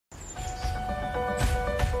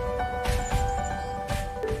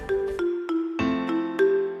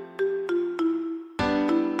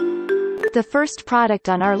The first product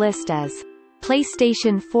on our list is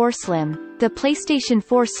PlayStation 4 Slim. The PlayStation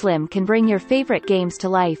 4 Slim can bring your favorite games to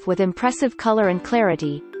life with impressive color and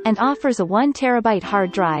clarity, and offers a 1TB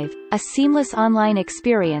hard drive, a seamless online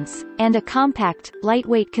experience, and a compact,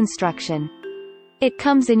 lightweight construction. It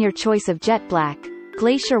comes in your choice of jet black,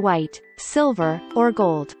 glacier white, silver, or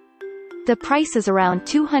gold. The price is around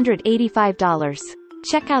 $285.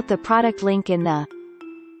 Check out the product link in the.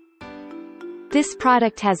 This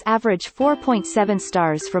product has average 4.7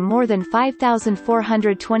 stars from more than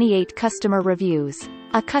 5,428 customer reviews.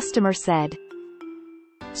 A customer said.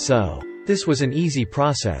 So, this was an easy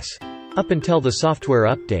process. Up until the software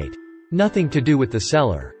update. Nothing to do with the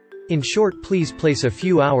seller. In short, please place a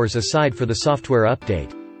few hours aside for the software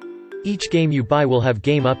update. Each game you buy will have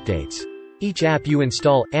game updates. Each app you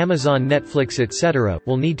install, Amazon, Netflix, etc.,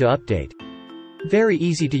 will need to update. Very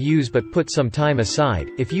easy to use, but put some time aside.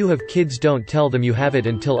 If you have kids, don't tell them you have it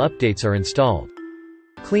until updates are installed.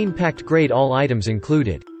 Clean, packed, great, all items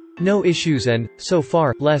included. No issues, and, so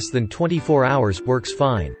far, less than 24 hours, works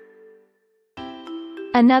fine.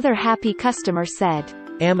 Another happy customer said.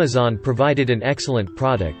 Amazon provided an excellent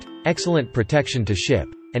product, excellent protection to ship,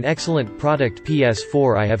 an excellent product.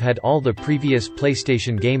 PS4 I have had all the previous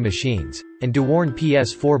PlayStation game machines, and do warn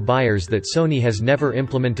PS4 buyers that Sony has never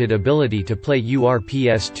implemented ability to play your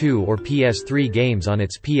PS2 or PS3 games on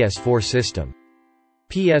its PS4 system.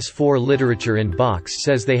 PS4 literature in box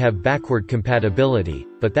says they have backward compatibility,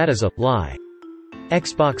 but that is a lie.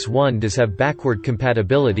 Xbox One does have backward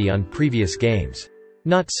compatibility on previous games.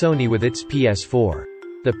 Not Sony with its PS4.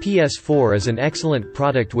 The PS4 is an excellent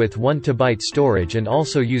product with 1TB storage and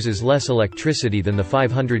also uses less electricity than the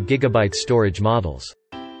 500GB storage models.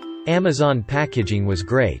 Amazon packaging was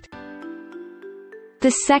great.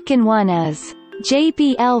 The second one is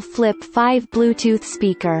JBL Flip 5 Bluetooth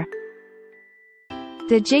speaker.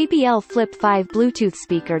 The JBL Flip 5 Bluetooth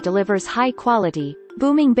speaker delivers high-quality,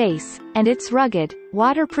 booming bass, and its rugged,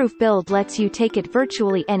 waterproof build lets you take it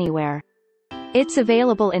virtually anywhere. It's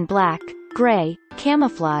available in black, gray,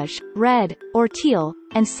 camouflage, red, or teal,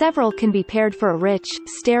 and several can be paired for a rich,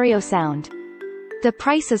 stereo sound. The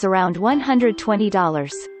price is around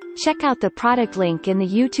 $120. Check out the product link in the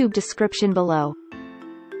YouTube description below.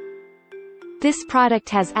 This product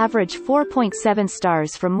has average 4.7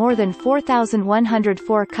 stars from more than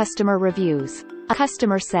 4,104 customer reviews. A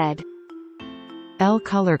customer said. El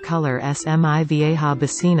Color es mi vieja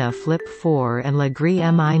vecina Flip 4 en la gris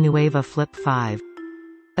mi nueva Flip 5.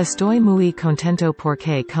 Estoy muy contento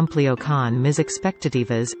porque cumplió con mis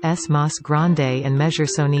expectativas, es más grande en measure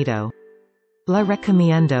sonido. La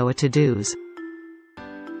recomiendo a todos.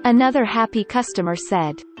 Another happy customer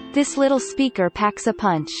said. This little speaker packs a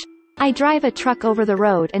punch. I drive a truck over the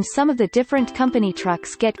road and some of the different company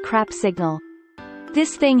trucks get crap signal.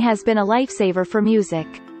 This thing has been a lifesaver for music.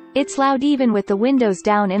 It's loud even with the windows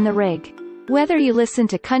down in the rig. Whether you listen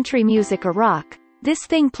to country music or rock, this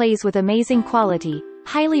thing plays with amazing quality.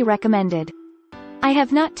 Highly recommended. I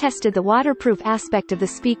have not tested the waterproof aspect of the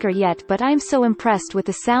speaker yet, but I'm so impressed with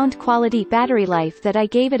the sound quality, battery life that I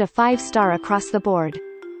gave it a 5-star across the board.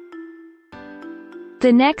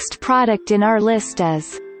 The next product in our list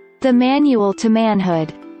is the Manual to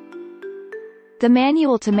Manhood. The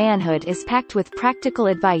Manual to Manhood is packed with practical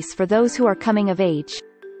advice for those who are coming of age.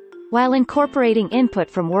 While incorporating input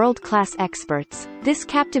from world-class experts, this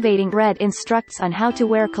captivating read instructs on how to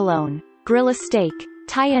wear cologne, grill a steak,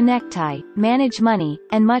 tie a necktie, manage money,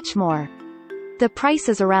 and much more. The price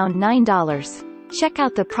is around $9. Check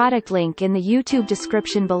out the product link in the YouTube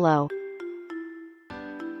description below.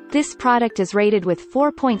 This product is rated with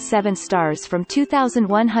 4.7 stars from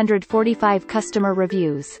 2,145 customer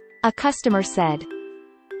reviews. A customer said.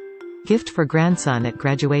 Gift for grandson at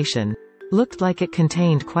graduation. Looked like it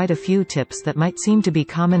contained quite a few tips that might seem to be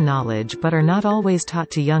common knowledge but are not always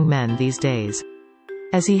taught to young men these days.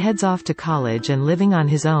 As he heads off to college and living on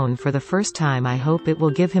his own for the first time, I hope it will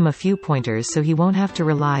give him a few pointers so he won't have to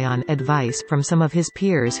rely on advice from some of his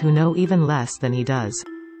peers who know even less than he does.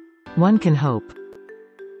 One can hope.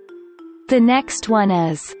 The next one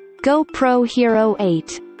is GoPro Hero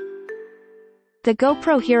 8. The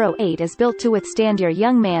GoPro Hero 8 is built to withstand your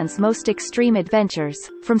young man's most extreme adventures,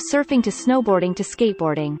 from surfing to snowboarding to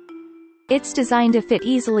skateboarding. It's designed to fit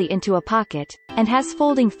easily into a pocket, and has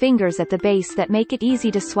folding fingers at the base that make it easy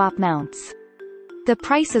to swap mounts. The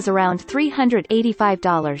price is around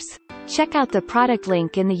 $385. Check out the product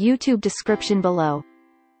link in the YouTube description below.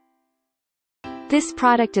 This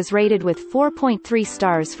product is rated with 4.3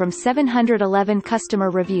 stars from 711 customer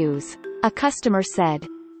reviews. A customer said.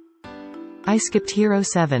 I skipped Hero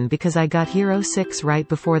 7 because I got Hero 6 right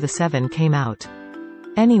before the 7 came out.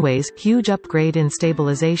 Anyways, huge upgrade in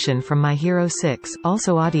stabilization from my Hero 6,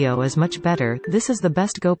 also audio is much better, this is the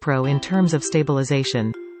best GoPro in terms of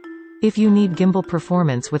stabilization. If you need gimbal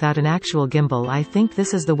performance without an actual gimbal, I think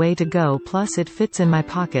this is the way to go, plus it fits in my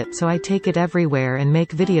pocket so I take it everywhere and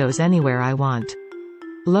make videos anywhere I want.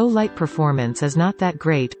 Low light performance is not that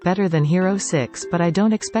great, better than Hero 6, but I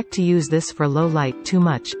don't expect to use this for low light too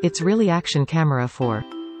much, it's really action camera for.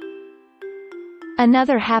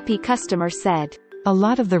 Another happy customer said. A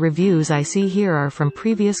lot of the reviews I see here are from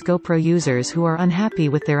previous GoPro users who are unhappy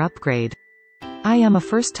with their upgrade. I am a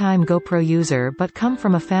first-time GoPro user but come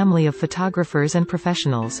from a family of photographers and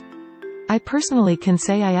professionals. I personally can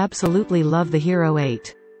say I absolutely love the Hero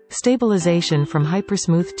 8. Stabilization from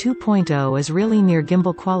Hypersmooth 2.0 is really near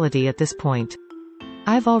gimbal quality at this point.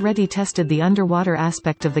 I've already tested the underwater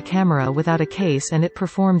aspect of the camera without a case and it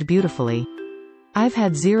performed beautifully. I've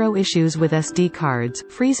had zero issues with SD cards,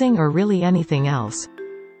 freezing or really anything else.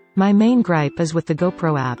 My main gripe is with the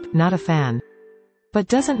GoPro app, not a fan. But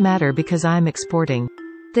doesn't matter because I'm exporting.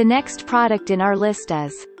 The next product in our list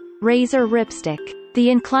is Razor Ripstik. The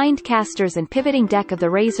inclined casters and pivoting deck of the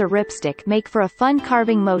Razor Ripstik make for a fun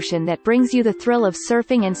carving motion that brings you the thrill of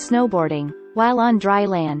surfing and snowboarding, while on dry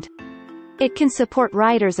land. It can support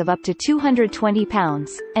riders of up to 220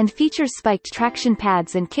 pounds, and features spiked traction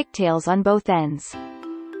pads and kicktails on both ends.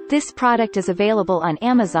 This product is available on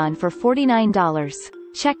Amazon for $49.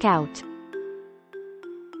 Check out.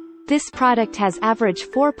 This product has average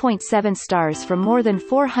 4.7 stars from more than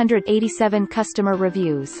 487 customer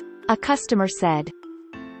reviews. A customer said,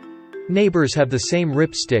 Neighbors have the same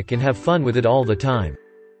Ripstik and have fun with it all the time.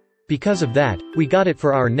 Because of that, we got it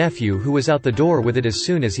for our nephew who was out the door with it as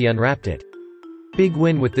soon as he unwrapped it. Big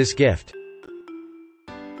win with this gift.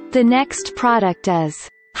 The next product is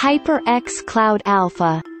HyperX Cloud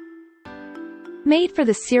Alpha. Made for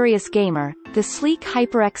the serious gamer, the sleek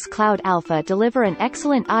HyperX Cloud Alpha deliver an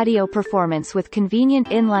excellent audio performance with convenient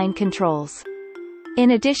inline controls.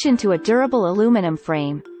 In addition to a durable aluminum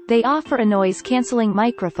frame, they offer a noise-canceling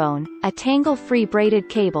microphone, a tangle-free braided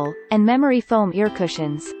cable, and memory foam ear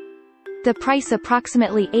cushions. The price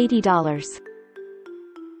approximately $80.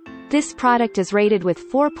 This product is rated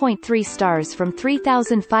with 4.3 stars from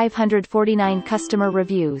 3,549 customer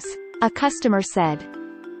reviews. A customer said,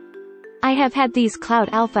 I have had these Cloud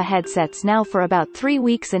Alpha headsets now for about 3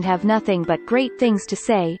 weeks and have nothing but great things to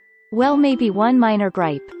say. Well, maybe one minor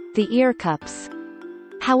gripe, the ear cups.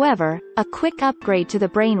 However, a quick upgrade to the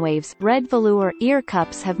Brainwaves Red Velour ear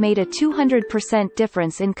cups have made a 200%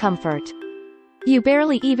 difference in comfort. You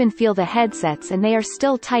barely even feel the headsets and they are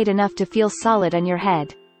still tight enough to feel solid on your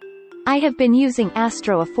head. I have been using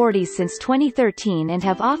Astro A40s since 2013 and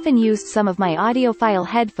have often used some of my audiophile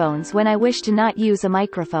headphones when I wish to not use a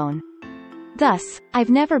microphone. Thus, I've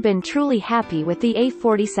never been truly happy with the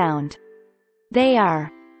A40 sound. They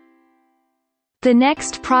are. The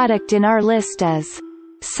next product in our list is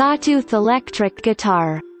Sawtooth electric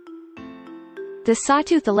guitar. The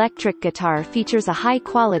Sawtooth electric guitar features a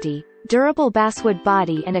high-quality, durable basswood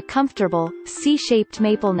body and a comfortable, C-shaped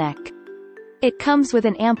maple neck. It comes with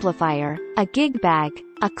an amplifier, a gig bag,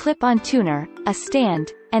 a clip-on tuner, a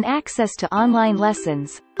stand, and access to online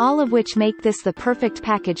lessons, all of which make this the perfect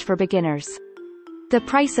package for beginners. The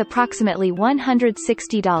price approximately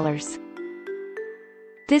 $160.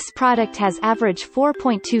 This product has average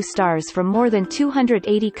 4.2 stars from more than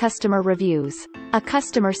 280 customer reviews. A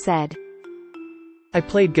customer said, I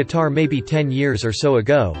played guitar maybe 10 years or so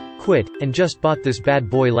ago, quit, and just bought this bad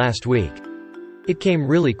boy last week. It came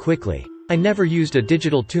really quickly. I never used a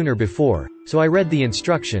digital tuner before, so I read the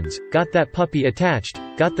instructions, got that puppy attached,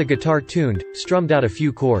 got the guitar tuned, strummed out a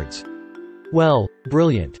few chords. Well,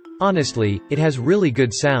 brilliant. Honestly, it has really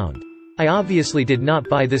good sound. I obviously did not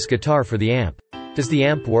buy this guitar for the amp. Does the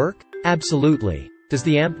amp work? Absolutely. Does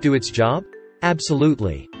the amp do its job?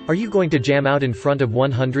 Absolutely. Are you going to jam out in front of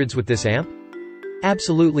 100s with this amp?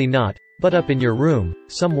 Absolutely not, but up in your room,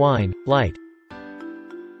 some wine, light.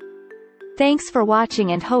 Thanks for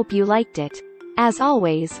watching and hope you liked it. As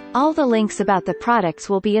always, all the links about the products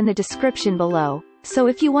will be in the description below, so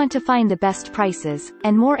if you want to find the best prices,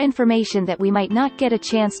 and more information that we might not get a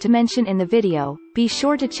chance to mention in the video, be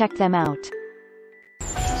sure to check them out.